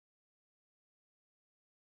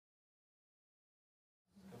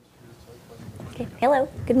Okay. Hello,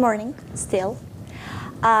 good morning, still.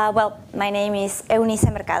 Well, my name is Eunice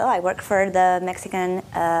Mercado. I work for the Mexican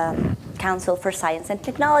Council for Science and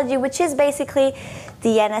Technology, which is basically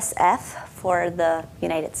the NSF for the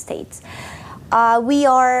United States.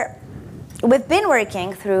 We've been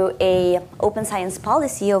working through a open science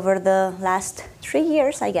policy over the last 3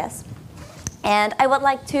 years, I guess. And I would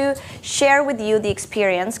like to share with you the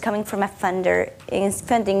experience coming from a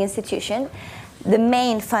funding institution, the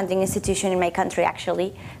main funding institution in my country,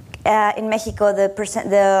 actually. In Mexico,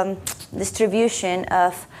 the distribution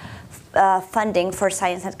of funding for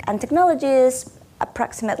science and technology is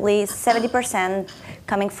approximately 70%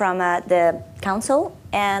 coming from the council,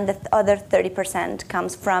 and the other 30%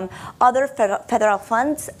 comes from other federal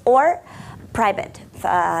funds or private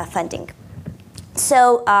funding.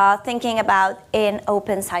 So thinking about an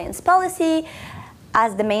open science policy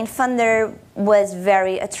as the main funder was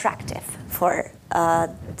very attractive for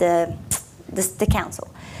the council.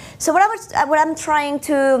 So what I'm trying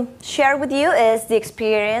to share with you is the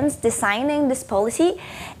experience designing this policy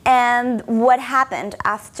and what happened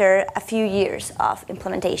after a few years of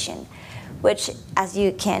implementation, which, as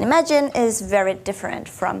you can imagine, is very different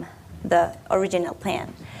from the original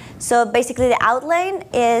plan. So basically the outline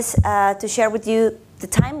is to share with you the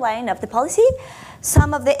timeline of the policy,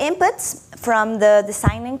 some of the inputs from the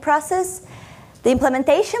designing process, the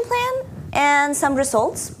implementation plan, and some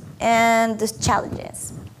results and the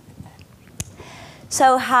challenges.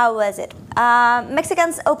 So how was it?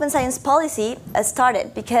 Mexican's open science policy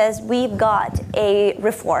started because we've got a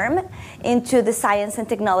reform into the science and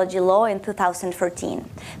technology law in 2014.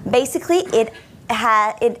 Basically, it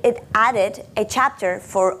added a chapter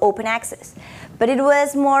for open access, but it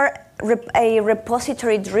was more a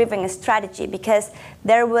repository-driven strategy because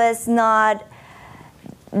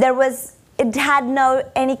it had no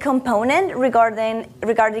any component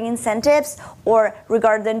regarding incentives or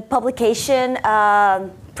regarding publication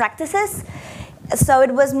practices. So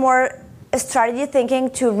it was more a strategy thinking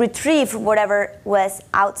to retrieve whatever was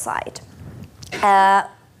outside.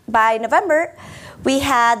 By November, we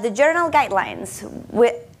had the journal guidelines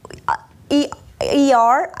with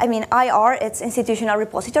IR, it's institutional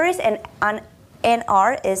repositories, and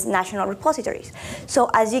NR is national repositories. So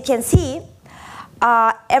as you can see,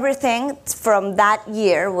 everything from that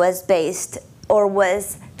year was based or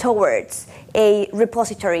was towards a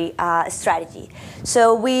repository strategy.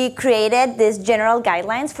 So we created these general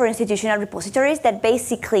guidelines for institutional repositories that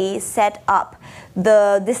basically set up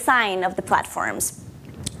the design of the platforms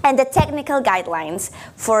and the technical guidelines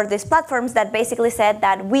for these platforms that basically said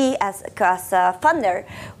that we as a funder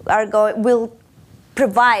will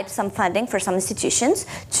provide some funding for some institutions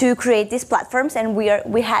to create these platforms, and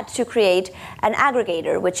we had to create an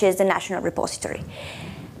aggregator, which is the national repository.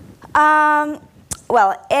 In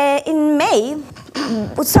May,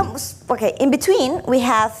 in between, we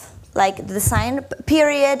have like the design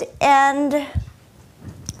period and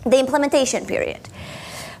the implementation period.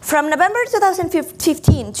 From November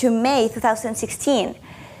 2015 to May 2016,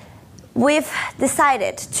 we've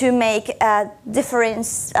decided to make a different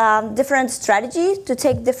strategy, to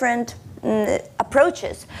take different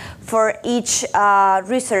approaches for each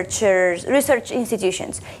research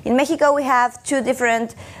institutions. In Mexico, we have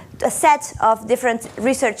a set of different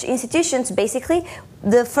research institutions, basically.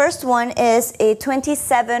 The first one is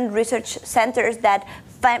 27 research centers that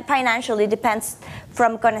financially depends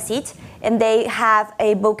from CONACYT, and they have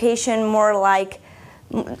a vocation more like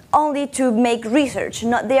only to make research.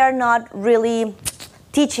 They are not really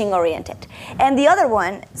teaching oriented. And the other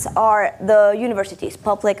ones are the universities,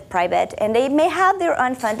 public, private, and they may have their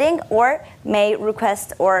own funding or may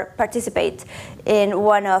request or participate in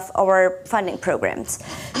one of our funding programs.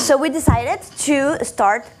 So we decided to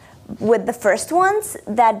start with the first ones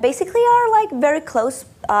that basically are like very close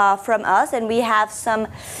from us, and we have some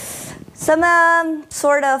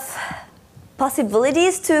sort of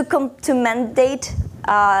possibilities to mandate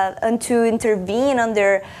and to intervene on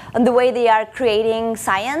the way they are creating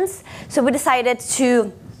science. So we decided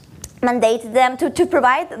to mandate them, to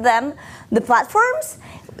provide them the platforms,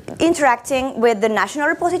 interacting with the national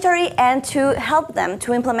repository, and to help them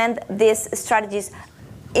to implement these strategies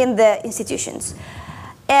in the institutions.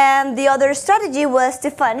 And the other strategy was to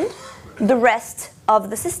fund the rest of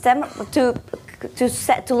the system, to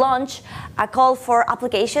launch a call for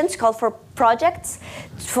applications, call for projects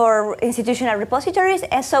for institutional repositories,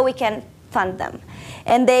 and so we can fund them.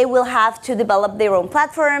 And they will have to develop their own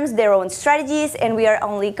platforms, their own strategies, and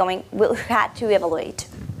we'll have to evaluate.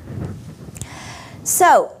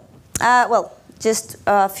 So, just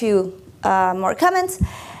a few more comments.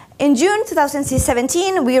 In June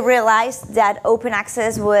 2017, we realized that open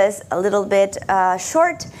access was a little bit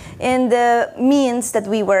short in the means that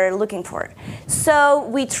we were looking for. So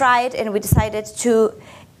we tried and we decided to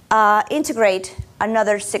integrate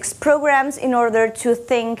another 6 programs in order to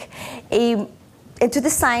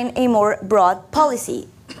design a more broad policy,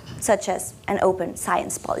 such as an open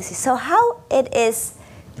science policy. So how it is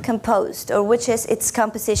composed, or which is its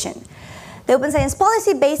composition? The Open Science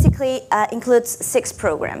Policy basically includes 6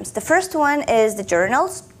 programs. The first one is the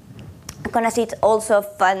journals. CONACYT also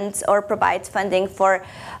funds or provides funding for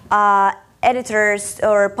editors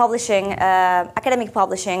or publishing, academic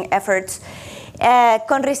publishing efforts.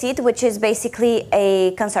 CONACYT, which is basically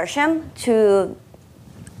a consortium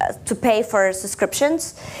to pay for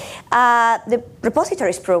subscriptions. The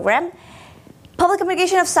repositories program. Public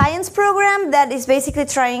Communication of Science program that is basically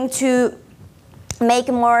trying to make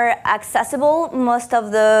more accessible most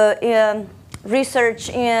of the research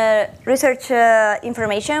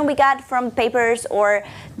information we got from papers or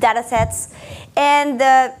data sets, and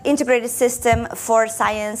the integrated system for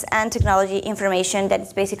science and technology information that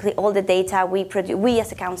is basically all the data we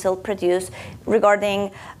as a council produce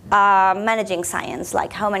regarding managing science,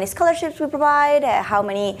 like how many scholarships we provide, how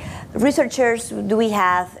many researchers do we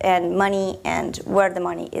have, and money, and where the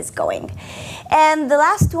money is going. And the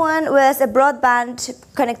last one was a broadband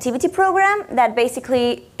connectivity program that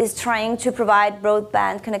basically is trying to provide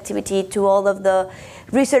broadband connectivity to all of the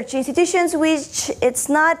research institutions, which it's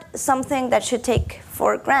not something that should take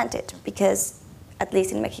for granted, because at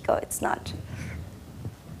least in Mexico it's not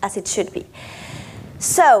as it should be.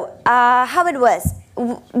 So how it was.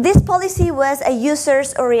 This policy was a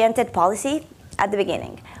users-oriented policy at the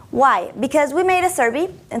beginning. Why? Because we made a survey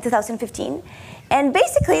in 2015, and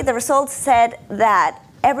basically the results said that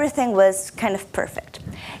everything was kind of perfect.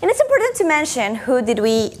 And it's important to mention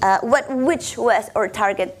which was our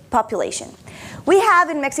target population. We have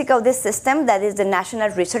in Mexico this system that is the National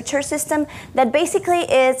Researcher System that basically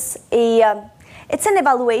is it's an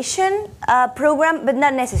evaluation program, but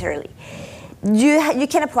not necessarily. You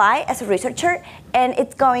can apply as a researcher, and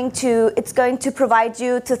it's going to provide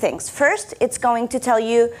you 2 things. First, it's going to tell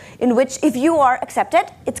you if you are accepted,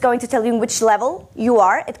 it's going to tell you in which level you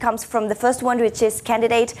are. It comes from the first one, which is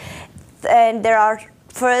candidate, and there are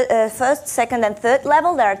first, second, and third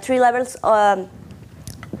level. There are 3 levels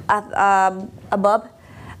above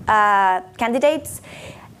candidates.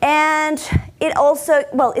 And it also,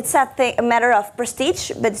 well, it's a matter of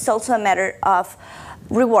prestige, but it's also a matter of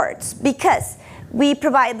rewards, because we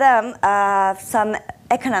provide them some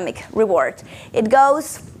economic reward. It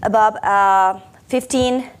goes above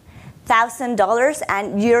 $15,000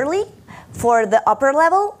 and yearly for the upper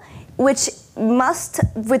level, which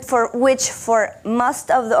for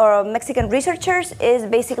most of the Mexican researchers is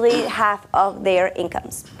basically half of their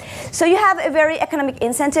incomes. So you have a very economic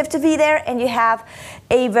incentive to be there, and you have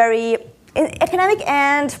a very economic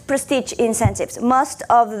and prestige incentives. Most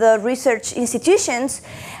of the research institutions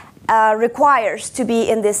requires to be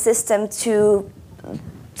in this system to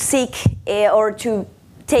seek or to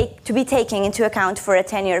be taken into account for a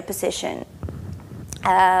tenure position.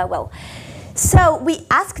 So we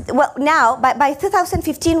asked, now by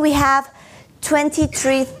 2015 we have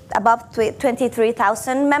above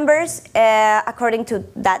 23,000 members according to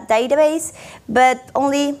that database, but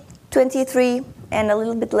only 23 and a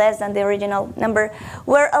little bit less than the original number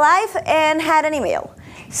were alive and had an email.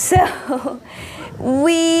 So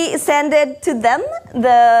we sent it to them,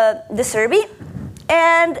 the survey,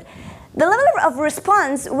 and the level of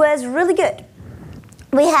response was really good.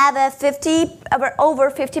 We have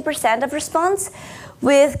over 50% of response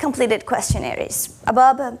with completed questionnaires,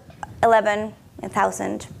 above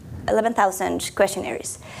 11,000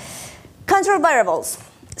 questionnaires. Control variables: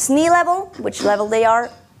 SNI level, which level they are,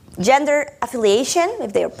 gender affiliation,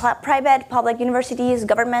 if they are private, public universities,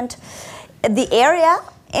 government, the area,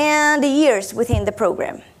 and the years within the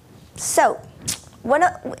program. So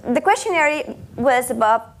the questionnaire was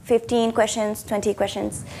about 15 questions, 20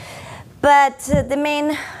 questions. But the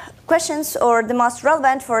main questions, or the most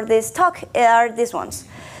relevant for this talk, are these ones.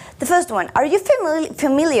 The first one: are you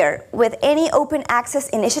familiar with any open access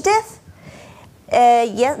initiative?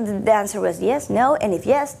 Yes, the answer was yes, no, and if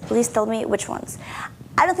yes, please tell me which ones.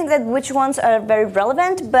 I don't think that which ones are very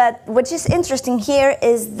relevant, but what is interesting here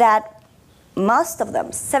is that most of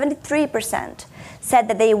them, 73%, said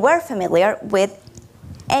that they were familiar with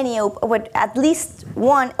at least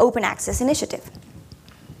one open access initiative.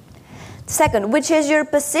 Second, which is your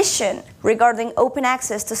position regarding open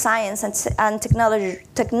access to science and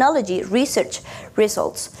technology research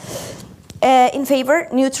results? In favor,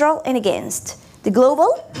 neutral, and against. The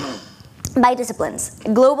global, by disciplines.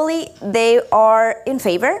 Globally, they are in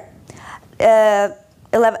favor. A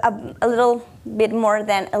little bit more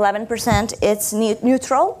than 11% it's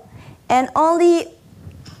neutral, and only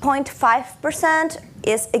 0.5%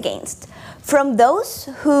 is against. From those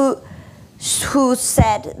who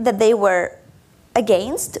said that they were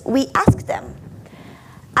against, we asked them,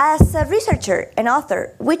 as a researcher and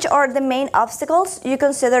author, which are the main obstacles you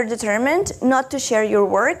consider determined not to share your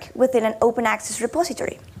work within an open access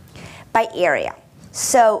repository? By area.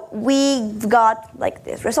 So we got like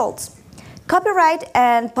these results. Copyright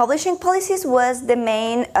and publishing policies was the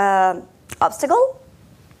main obstacle,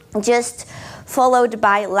 just followed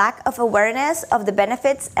by lack of awareness of the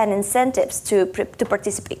benefits and incentives to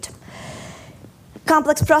participate.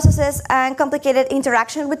 Complex processes and complicated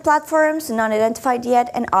interaction with platforms, not identified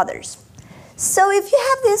yet, and others. So if you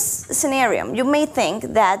have this scenario, you may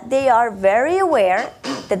think that they are very aware,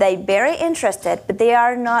 that they're very interested, but they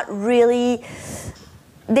are not really,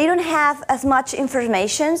 they don't have as much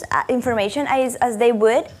information as they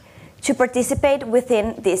would to participate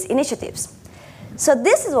within these initiatives. So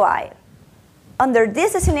this is why, under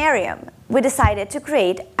this scenario, we decided to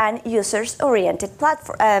create an users-oriented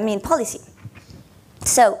policy.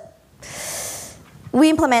 So we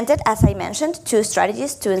implemented, as I mentioned, 2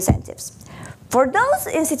 strategies, 2 incentives. For those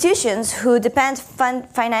institutions who depend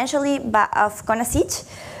financially of CONACYT,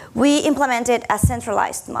 we implemented a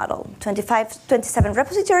centralized model, 27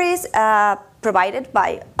 repositories provided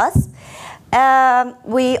by us.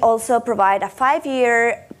 We also provide a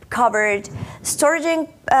 5-year covered storage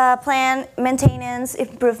plan, maintenance,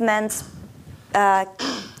 improvements,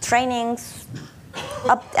 trainings,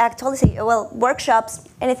 workshops,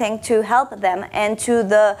 anything to help them, and to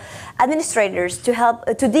the administrators to help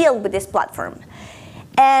to deal with this platform.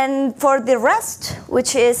 And for the rest,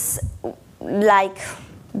 which is like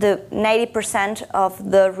the 90%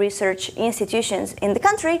 of the research institutions in the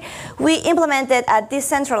country, we implemented a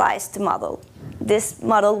decentralized model. This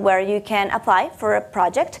model where you can apply for a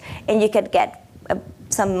project and you can get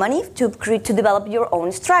some money to develop your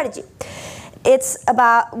own strategy. It's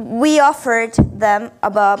about, we offered them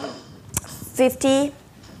about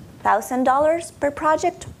 $50,000 per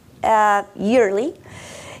project yearly,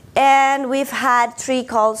 and we've had 3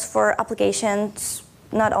 calls for applications.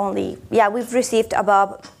 Not only, we've received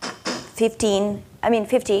about 50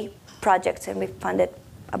 projects, and we've funded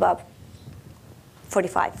about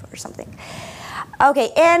 45 or something.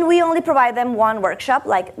 Okay, and we only provide them 1 workshop,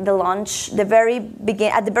 like the launch, at the very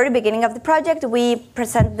beginning of the project. We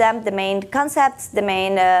present them the main concepts, the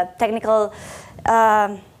main technical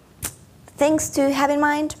things to have in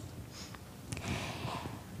mind.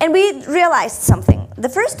 And we realized something. The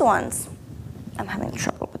first ones, I'm having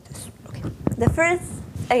trouble with this. Okay, the first,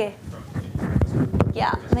 okay,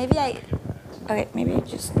 yeah, maybe I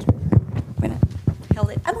just, I'm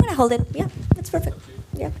gonna hold it. Yeah, that's perfect.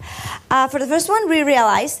 Yeah. For the first one, we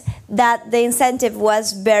realized that the incentive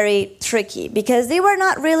was very tricky because they were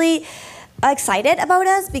not really excited about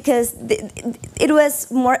us, because it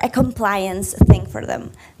was more a compliance thing for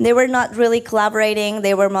them. They were not really collaborating.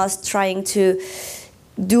 They were most trying to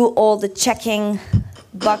do all the checking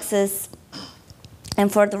boxes.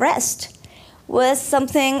 And for the rest was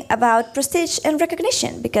something about prestige and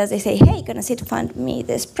recognition, because they say, hey, CONACYT fund me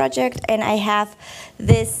this project, and I have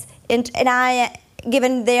this,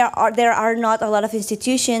 given there are not a lot of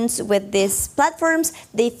institutions with these platforms,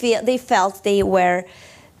 they felt they were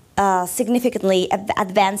significantly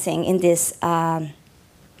advancing in this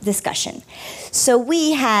discussion. So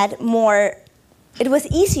we had more, it was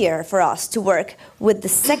easier for us to work with the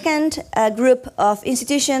second group of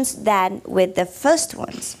institutions than with the first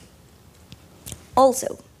ones.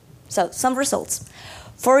 Also, so some results.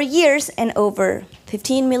 4 years and over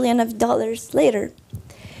 $15 million later,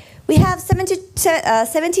 we have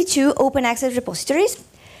 72 open access repositories,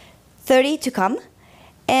 30 to come,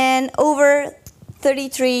 and over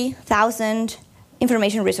 33,000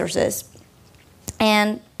 information resources,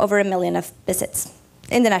 and over 1 million of visits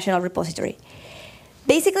in the national repository.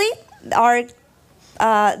 Basically,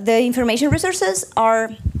 the information resources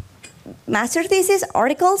are master thesis,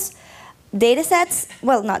 articles, data sets,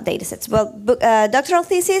 well, not data sets, well, doctoral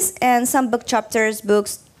theses, and some book chapters,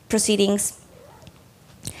 books, proceedings.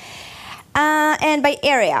 And by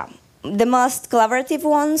area, the most collaborative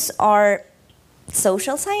ones are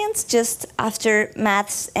social science, just after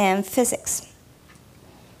maths and physics.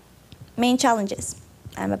 Main challenges.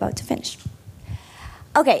 I'm about to finish.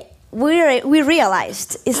 Okay, we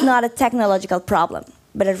realized it's not a technological problem,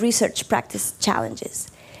 but a research practice challenges.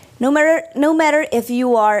 No matter if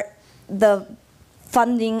you are the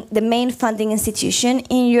main funding institution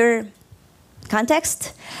in your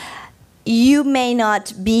context, you may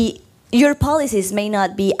not be, your policies may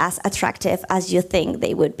not be as attractive as you think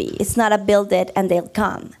they would be. It's not a build it and they'll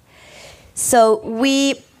come. So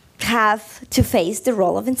we have to face the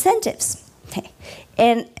role of incentives. Okay.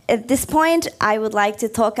 And at this point, I would like to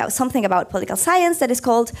talk something about political science that is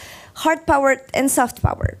called hard power and soft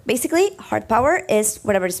power. Basically, hard power is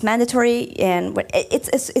whatever is mandatory, and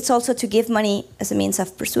it's also to give money as a means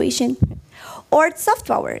of persuasion. Or soft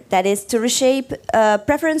power, that is to reshape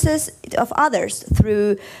preferences of others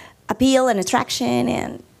through appeal and attraction,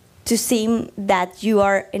 and to seem that you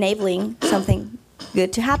are enabling something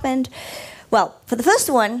good to happen. Well, for the first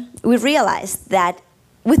one, we realized that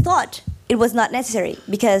we thought it was not necessary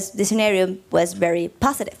because the scenario was very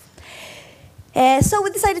positive. So we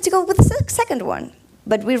decided to go with the second one.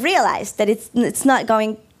 But we realized that it's not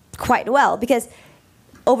going quite well because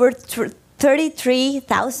over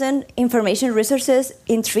 33,000 information resources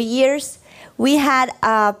in 3 years, we had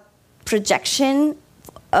a projection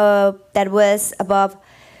that was above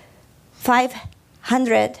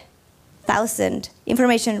 500,000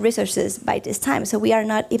 information resources by this time. So we are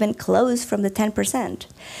not even close from the 10%.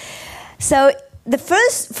 So the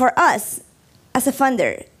first, for us, as a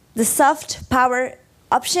funder, the soft power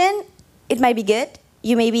option, it might be good.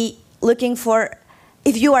 You may be looking for,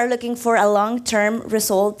 if you are looking for a long-term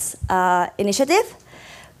results initiative,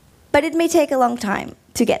 but it may take a long time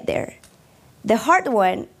to get there. The hard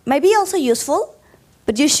one might be also useful,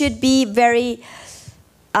 but you should be very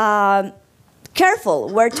careful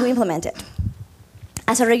where to implement it.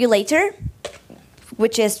 As a regulator,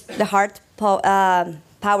 which is the hard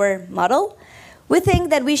power model, we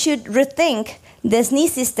think that we should rethink the SNE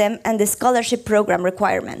system and the scholarship program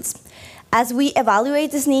requirements. As we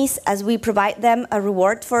evaluate the SNEs, as we provide them a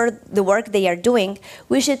reward for the work they are doing,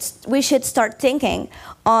 we should start thinking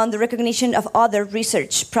on the recognition of other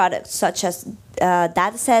research products, such as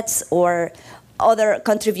data sets or other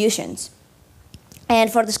contributions.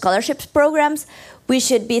 And for the scholarships programs, we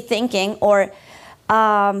should be thinking, or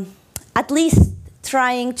at least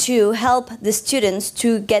trying to help the students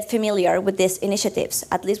to get familiar with these initiatives,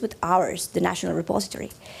 at least with ours, the National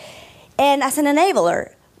Repository. And as an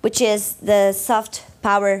enabler, which is the soft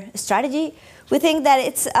power strategy, we think that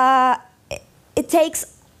it takes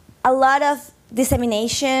a lot of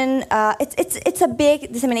dissemination. It's a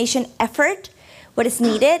big dissemination effort, what is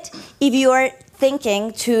needed if you are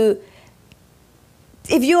thinking to,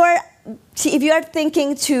 if you are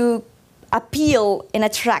thinking to appeal and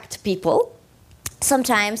attract people.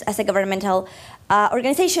 Sometimes, as a governmental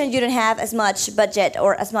organization, you don't have as much budget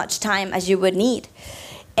or as much time as you would need.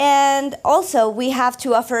 And also, we have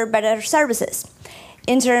to offer better services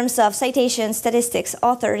in terms of citations, statistics,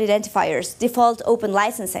 author identifiers, default open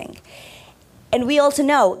licensing. And we also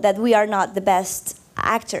know that we are not the best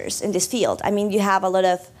actors in this field. I mean, you have a lot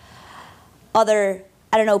of other,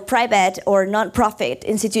 I don't know, private or non-profit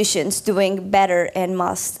institutions doing better and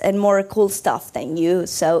more cool stuff than you.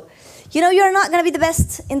 So, you know, you're not going to be the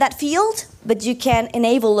best in that field, but you can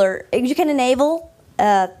enable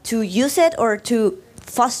to use it or to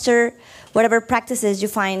foster whatever practices you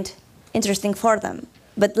find interesting for them.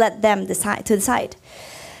 But let them decide.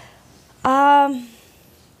 I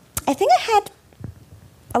think I had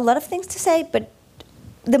a lot of things to say, but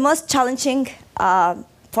the most challenging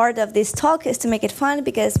part of this talk is to make it fun,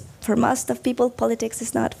 because for most of people, politics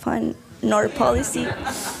is not fun nor policy.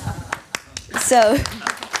 So.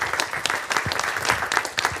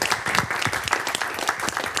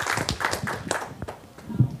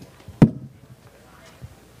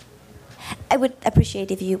 I would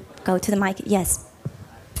appreciate if you go to the mic. Yes.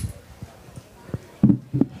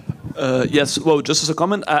 Yes, well, just as a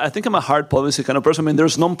comment, I think I'm a hard policy kind of person. I mean,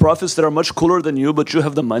 there's non-profits that are much cooler than you, but you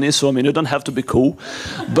have the money, so I mean, you don't have to be cool.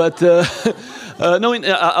 But no,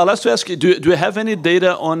 I'll have to ask you, do you have any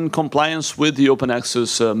data on compliance with the open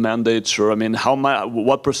access mandates? Or I mean,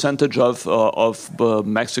 what percentage of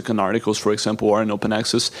Mexican articles, for example, are in open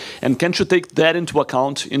access? And can't you take that into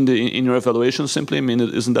account in your evaluation simply? I mean,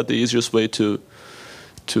 isn't that the easiest way to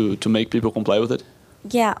make people comply with it?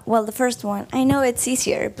 Yeah, well, the first one, I know it's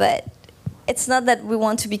easier, but it's not that we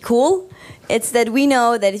want to be cool. It's that we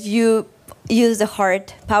know that if you use the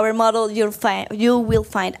hard power model, you will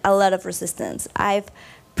find a lot of resistance. I've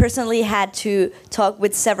personally had to talk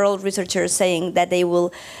with several researchers saying that they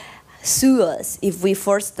will sue us if we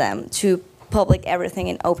force them to publish everything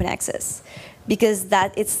in open access, because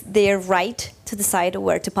that it's their right to decide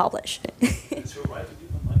where to publish. It's your right to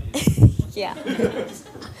give them money. Yeah.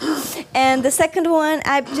 And the second one,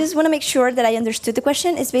 I just want to make sure that I understood the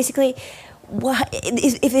question, is basically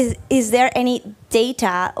Is there any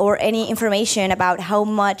data or any information about how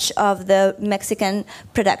much of the Mexican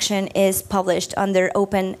production is published under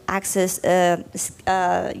open access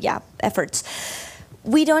efforts?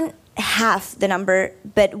 We don't have the number,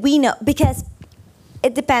 but we know, because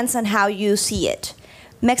it depends on how you see it.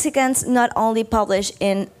 Mexicans not only publish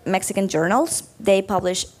in Mexican journals, they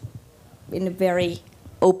publish in very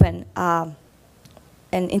open and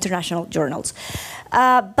international journals.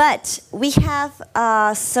 But we have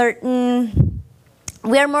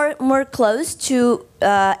we are more close to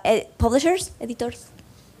publishers,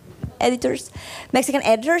 editors, Mexican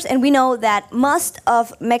editors, and we know that most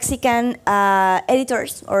of Mexican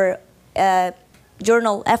editors or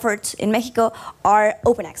journal efforts in Mexico are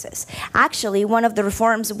open access. Actually, one of the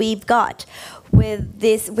reforms we've got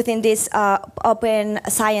within this open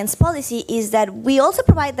science policy is that we also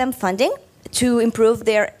provide them funding to improve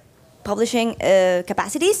their publishing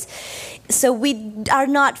capacities. So we are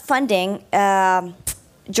not funding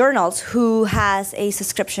journals who have a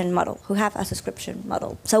subscription model.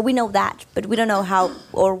 So we know that, but we don't know how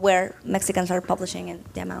or where Mexicans are publishing and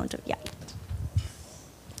the amount of,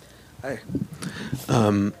 Hi.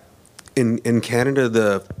 In Canada,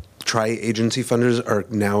 the tri-agency funders are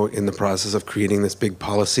now in the process of creating this big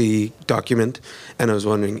policy document, and I was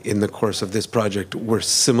wondering, in the course of this project, were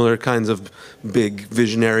similar kinds of big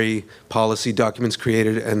visionary policy documents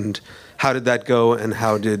created, and how did that go, and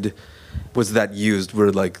was that used?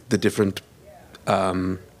 Were like the different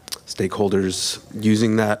stakeholders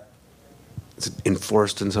using that? Is it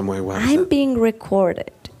enforced in some way? I'm being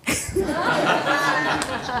recorded.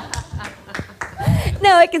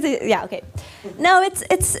 No, I can say, okay. No,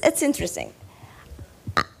 it's interesting.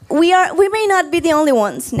 We may not be the only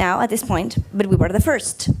ones now at this point, but we were the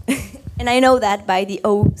first. And I know that by the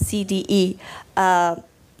OCDE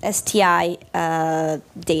STI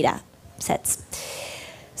data sets.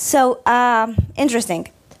 So, interesting.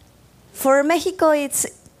 For Mexico, it's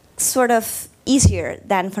sort of easier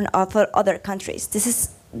than for other countries.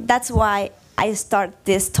 That's why I start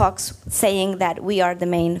these talks saying that we are the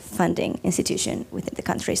main funding institution within the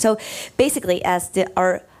country. So basically, as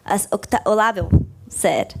Olavo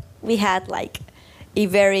said, we had like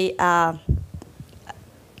a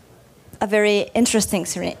very interesting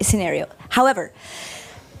scenario. However,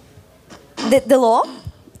 the law,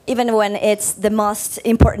 even when it's the most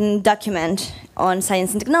important document on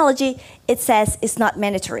science and technology, it says it's not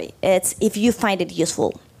mandatory. It's if you find it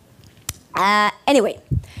useful. Anyway.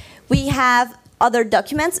 We have other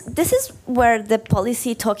documents. This is where the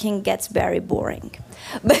policy talking gets very boring.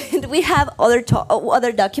 But we have other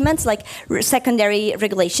documents like secondary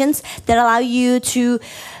regulations that allow you to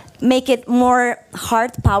make it more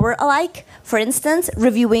hard power-alike. For instance,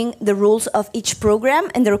 reviewing the rules of each program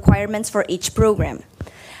and the requirements for each program.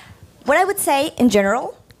 What I would say in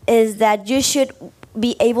general is that you should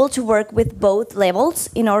be able to work with both levels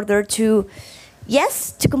in order to,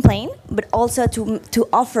 yes, to complain, but also to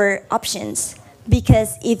offer options.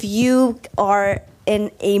 Because if you are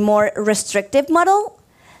in a more restrictive model,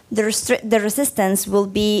 the resistance will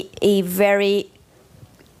be a very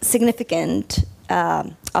significant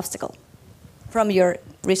obstacle from your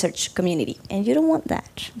research community, and you don't want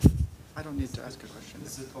that. I don't need to ask a question.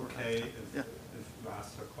 Is it okay if you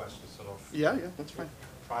ask a question sort of? Yeah, that's fine.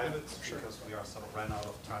 Private, sure. Because we are sort of ran out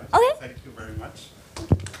of time. Okay. Thank you very much.